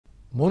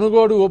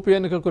Munugode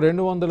ఉపఎన్నికకు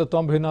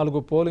 294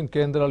 polling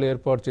కేంద్రాలు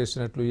ఏర్పాటు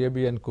చేసినట్లు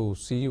ఏబీఎన్కు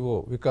సీఈఓ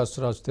వికాస్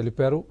రాజ్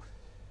తెలిపారు.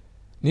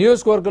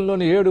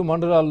 నియోజకవర్గంలోని 7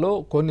 మండలాల్లో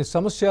కొన్ని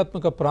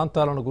సమస్యాత్మక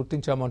ప్రాంతాలను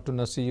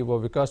గుర్తించామంటున్న సీఈఓ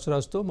వికాస్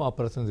రాజ్తో మా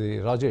ప్రతినిధి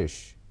రాజేష్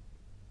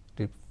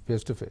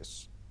ఫేస్ టు ఫేస్.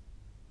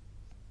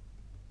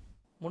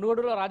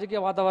 మునుగోడులో రాజకీయ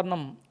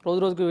వాతావరణం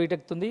రోజురోజుకు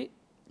వేటెక్కుతుంది.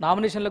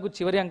 నామినేషన్లకు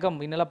చివరి అంకం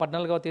ఈ నెల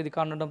 14వ తేదీ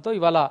కానుండడంతో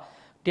ఇవాళ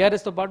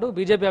టీఆర్ఎస్తో పాటు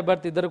బీజేపీ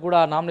అభ్యర్థి ఇద్దరు కూడా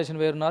నామినేషన్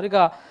వేరున్నారు. ఇక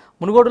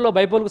మునుగోడులో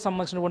బైపోల్కు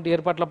సంబంధించినటువంటి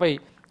ఏర్పాట్లపై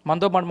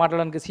మనతో పాటు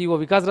మాట్లాడడానికి సీఈఓ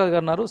వికాస్ రాజ్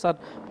గారు ఉన్నారు. సార్,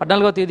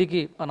 14వ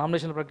తేదీకి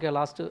నామినేషన్ ప్రక్రియ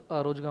లాస్ట్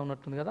రోజుగా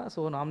ఉన్నట్టుంది కదా, సో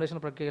నామినేషన్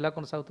ప్రక్రియ ఎలా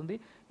కొనసాగుతుంది,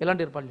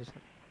 ఎలాంటి ఏర్పాట్లు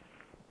చేశారు?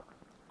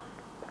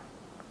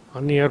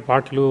 అన్ని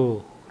ఏర్పాట్లు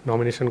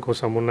నామినేషన్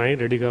కోసం ఉన్నాయి,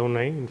 రెడీగా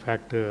ఉన్నాయి.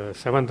 ఇన్ఫ్యాక్ట్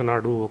 7th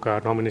నాడు ఒక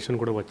నామినేషన్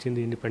కూడా వచ్చింది,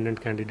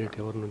 ఇండిపెండెంట్ క్యాండిడేట్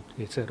ఎవరు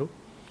చేశారు.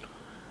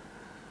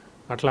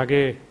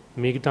 అట్లాగే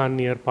మిగతా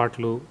అన్ని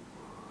ఏర్పాట్లు,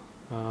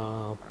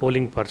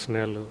 polling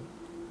personnel,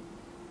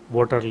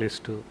 voter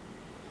list,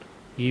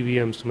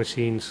 EVMs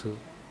machines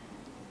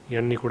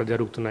ఇవన్నీ కూడా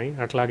జరుగుతున్నాయి.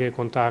 అట్లాగే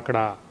కొంత అక్కడ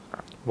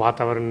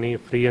వాతావరణాన్ని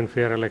free and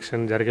fair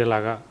election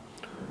జరిగేలాగా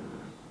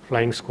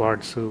flying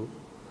squads,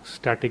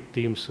 static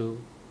teams,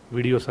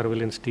 video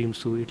surveillance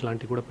teams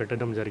ఇట్లాంటివి కూడా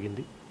పెట్టడం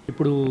జరిగింది.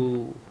 ఇప్పుడు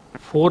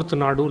 4th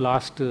నాడు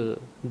last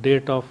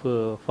date of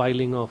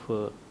filing of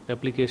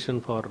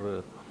application for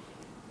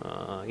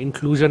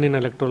inclusion in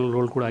electoral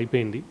role కూడా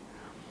అయిపోయింది.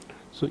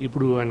 సో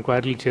ఇప్పుడు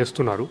ఎంక్వైరీలు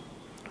చేస్తున్నారు.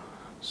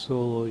 సో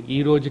ఈ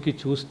రోజుకి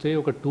చూస్తే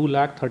ఒక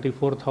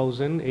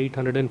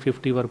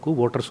 2,34,850 వరకు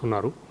ఓటర్స్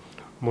ఉన్నారు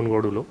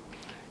మునుగోడులో.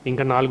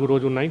 ఇంకా 4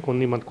 రోజులు ఉన్నాయి.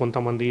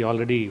 కొంతమంది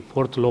ఆల్రెడీ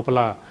 4th లోపల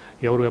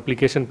ఎవరు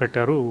అప్లికేషన్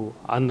పెట్టారు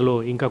అందులో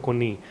ఇంకా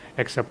కొన్ని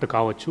యాక్సెప్ట్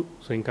కావచ్చు.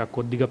 సో ఇంకా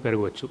కొద్దిగా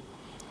పెరగవచ్చు.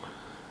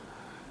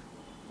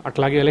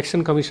 అట్లాగే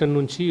ఎలక్షన్ కమిషన్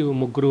నుంచి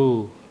 3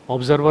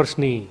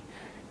 అబ్జర్వర్స్ని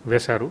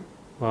వేశారు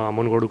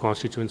మునుగోడు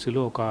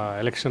కాన్స్టిట్యువెన్సీలో.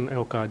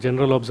 ఒక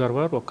జనరల్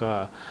అబ్జర్వర్, ఒక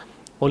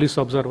పోలీస్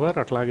అబ్జర్వర్,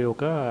 అట్లాగే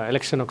ఒక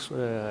ఎలక్షన్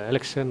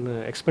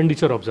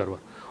ఎక్స్పెండిచర్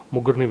అబ్జర్వర్,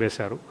 3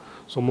 వేశారు.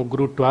 సో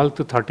 3 12th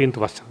 13th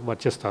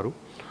వచ్చేస్తారు.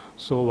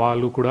 సో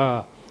వాళ్ళు కూడా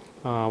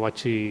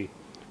వచ్చి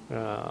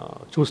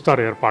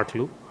చూస్తారు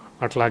ఏర్పాట్లు.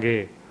 అట్లాగే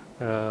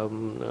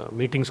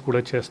మీటింగ్స్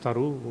కూడా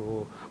చేస్తారు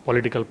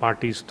పొలిటికల్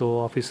పార్టీస్తో,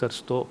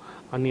 ఆఫీసర్స్తో.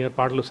 అన్ని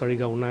ఏర్పాట్లు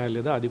సరిగా ఉన్నాయా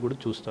లేదా అది కూడా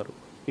చూస్తారు.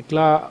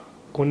 ఇట్లా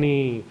కొన్ని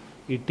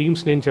ఈ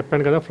టీమ్స్ నేను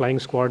చెప్పాను కదా,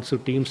 ఫ్లయింగ్ స్క్వాడ్స్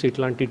టీమ్స్,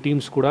 ఇట్లాంటి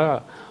టీమ్స్ కూడా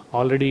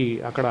ఆల్రెడీ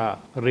అక్కడ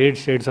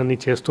షేడ్స్ అన్నీ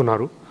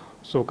చేస్తున్నారు.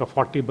 సో ఒక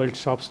 40 బెల్ట్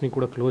షాప్స్ని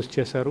కూడా క్లోజ్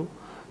చేశారు.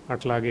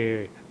 అట్లాగే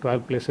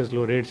 12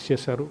 ప్లేసెస్లో రేడ్స్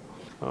చేశారు.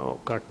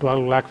 ఒక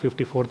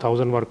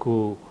 12,54,000 వరకు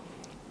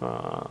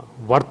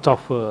వర్త్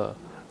ఆఫ్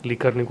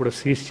లిక్కర్ని కూడా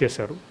సీజ్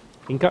చేశారు.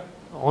 ఇంకా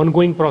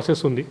ఆన్గోయింగ్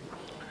ప్రాసెస్ ఉంది.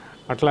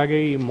 అట్లాగే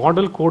ఈ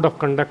model code of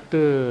conduct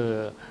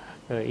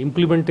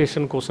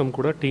implementation కోసం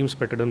కూడా టీమ్స్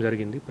పెట్టడం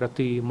జరిగింది.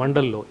 ప్రతి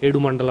మండల్లో 7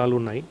 మండలాలు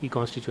ఉన్నాయి ఈ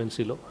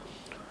కాన్స్టిట్యువెన్సీలో.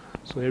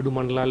 సో 7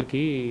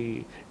 మండలాలకి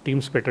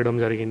టీమ్స్ పెట్టడం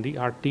జరిగింది.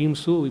 ఆ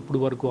టీమ్స్ ఇప్పుడు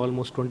వరకు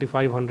almost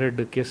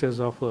 2,500 cases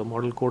of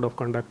model code of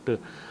conduct,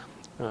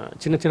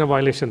 చిన్న చిన్న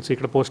వైలేషన్స్,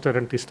 ఇక్కడ పోస్టర్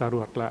అని తీస్తారు,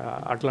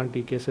 అట్లాంటి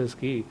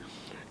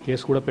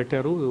కేసు కూడా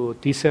పెట్టారు,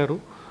 తీశారు.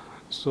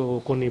 సో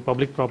కొన్ని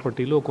పబ్లిక్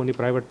ప్రాపర్టీలో, కొన్ని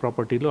ప్రైవేట్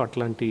ప్రాపర్టీలో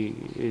అట్లాంటి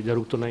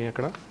జరుగుతున్నాయి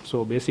అక్కడ. So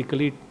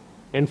basically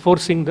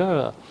enforcing the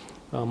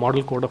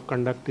model code of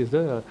conduct is the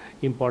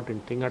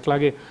important thing.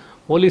 అట్లాగే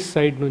పోలీస్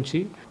సైడ్ నుంచి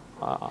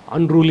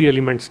అన్రూలీ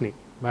ఎలిమెంట్స్ని,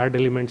 బ్యాడ్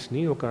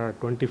ఎలిమెంట్స్ని ఒక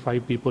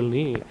 25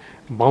 పీపుల్ని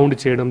బౌండ్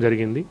చేయడం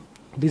జరిగింది.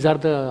 These are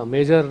the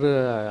major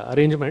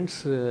arrangements.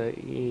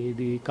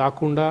 ఇది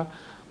కాకుండా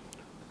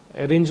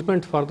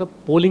arrangement for the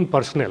polling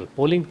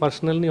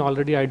పర్సనల్ని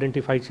already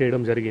identify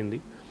చేయడం జరిగింది.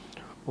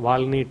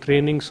 వాళ్ళని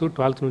ట్రైనింగ్స్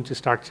 12th నుంచి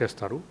స్టార్ట్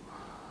చేస్తారు.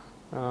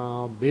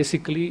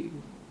 బేసికలీ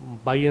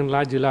బై అండ్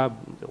లార్జ్ ఇలా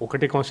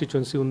ఒకటే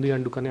కాన్స్టిట్యువెన్సీ ఉంది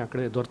అందుకని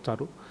అక్కడే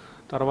దొరుకుతారు.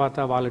 తర్వాత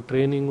వాళ్ళ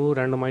ట్రైనింగు,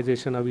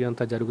 ర్యాండమైజేషన్ అవి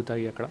అంతా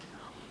జరుగుతాయి అక్కడ.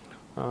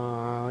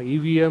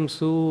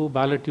 EVMs,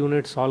 ballot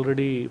units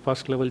already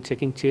first level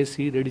checking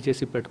చేసి రెడీ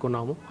చేసి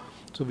పెట్టుకున్నాము.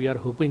 So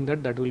we are hoping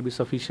that will be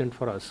sufficient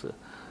for us.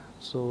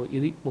 So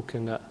ఇది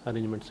ముఖ్యంగా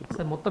అరేంజ్మెంట్స్.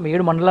 సార్, మొత్తం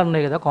 7 మండలాలు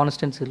ఉన్నాయి కదా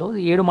కాన్స్టిట్యున్సీలో.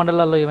 7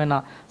 మండలాల్లో ఏమైనా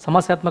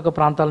సమస్యాత్మక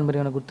ప్రాంతాలను మీరు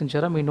ఏమైనా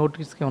గుర్తించారా? మీ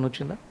నోటీస్కి ఏమైనా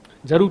వచ్చిందా?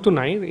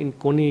 జరుగుతున్నాయి.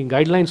 కొన్ని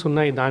గైడ్ లైన్స్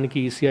ఉన్నాయి దానికి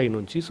ఈసీఐ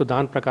నుంచి. సో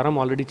దాని ప్రకారం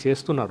ఆల్రెడీ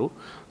చేస్తున్నారు.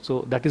 So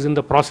that is in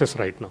the process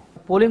right now.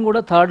 Polling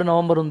కూడా 3rd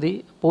నవంబర్ ఉంది.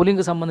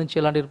 పోలింగ్కి సంబంధించి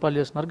ఎలాంటి ఏర్పాట్లు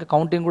చేస్తున్నారు?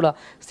 కౌంటింగ్ కూడా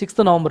 6th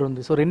నవంబర్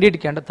ఉంది. సో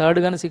రెండింటికి, అంటే 3rd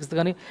కానీ 6th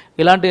కానీ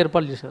ఎలాంటి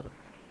ఏర్పాట్లు చేశారు?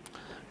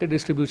 అంటే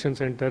distribution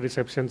centre,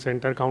 reception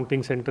centre,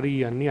 counting centre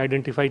ఇవన్నీ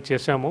ఐడెంటిఫై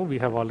చేసాము. We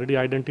have already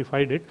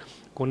identified it.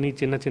 కొన్ని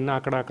చిన్న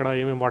అక్కడ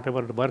ఏమేమి what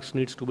ever works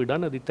needs to be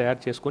done అది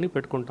తయారు చేసుకొని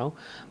పెట్టుకుంటాం.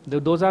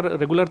 Those are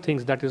regular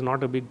things. That is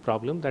not a big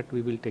problem. That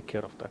we will take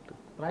care of that.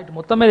 Right.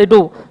 మొత్తం మీద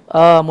ఇటు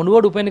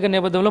మునుగోడు ఉప ఎన్నిక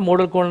నేపథ్యంలో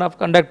మోడల్ కోడ్ ఆఫ్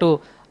కండక్ట్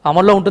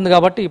అమల్లో ఉంటుంది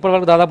కాబట్టి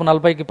ఇప్పటివరకు దాదాపు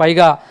 40కి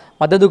పైగా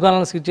మద్య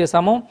దుకాణాలను సీజ్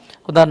చేశాము.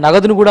 కొంత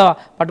నగదును కూడా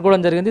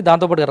పట్టుకోవడం జరిగింది.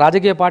 దాంతోపాటు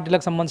రాజకీయ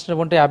పార్టీలకు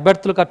సంబంధించినటువంటి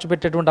అభ్యర్థులు ఖర్చు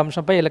పెట్టేటువంటి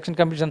అంశంపై ఎలక్షన్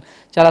కమిషన్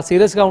చాలా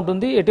సీరియస్గా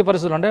ఉంటుంది. ఎట్టి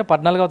పరిస్థితులు అంటే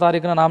 14వ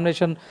తారీఖున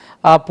నామినేషన్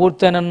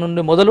పూర్తయిన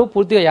నుండి మొదలు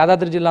పూర్తిగా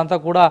యాదాద్రి జిల్లా అంతా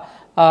కూడా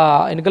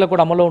ఎన్నికల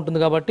కూడా అమల్లో ఉంటుంది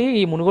కాబట్టి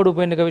ఈ మునుగోడు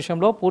ఉప ఎన్నిక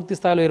విషయంలో పూర్తి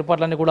స్థాయిలో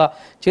ఏర్పాట్లన్నీ కూడా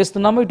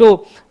చేస్తున్నాము. ఇటు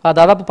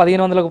దాదాపు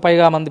 1500కు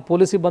పైగా మంది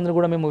పోలీసు సిబ్బందిని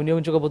కూడా మేము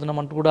వినియోగించుకోబోతున్నాం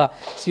అంటూ కూడా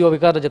సీఓ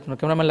వికాస్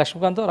చెప్తున్నారు. Cameraman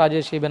Lakshmikanth,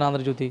 Rajesh, ABN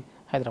Andhra Jyothi,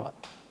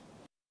 Hyderabad.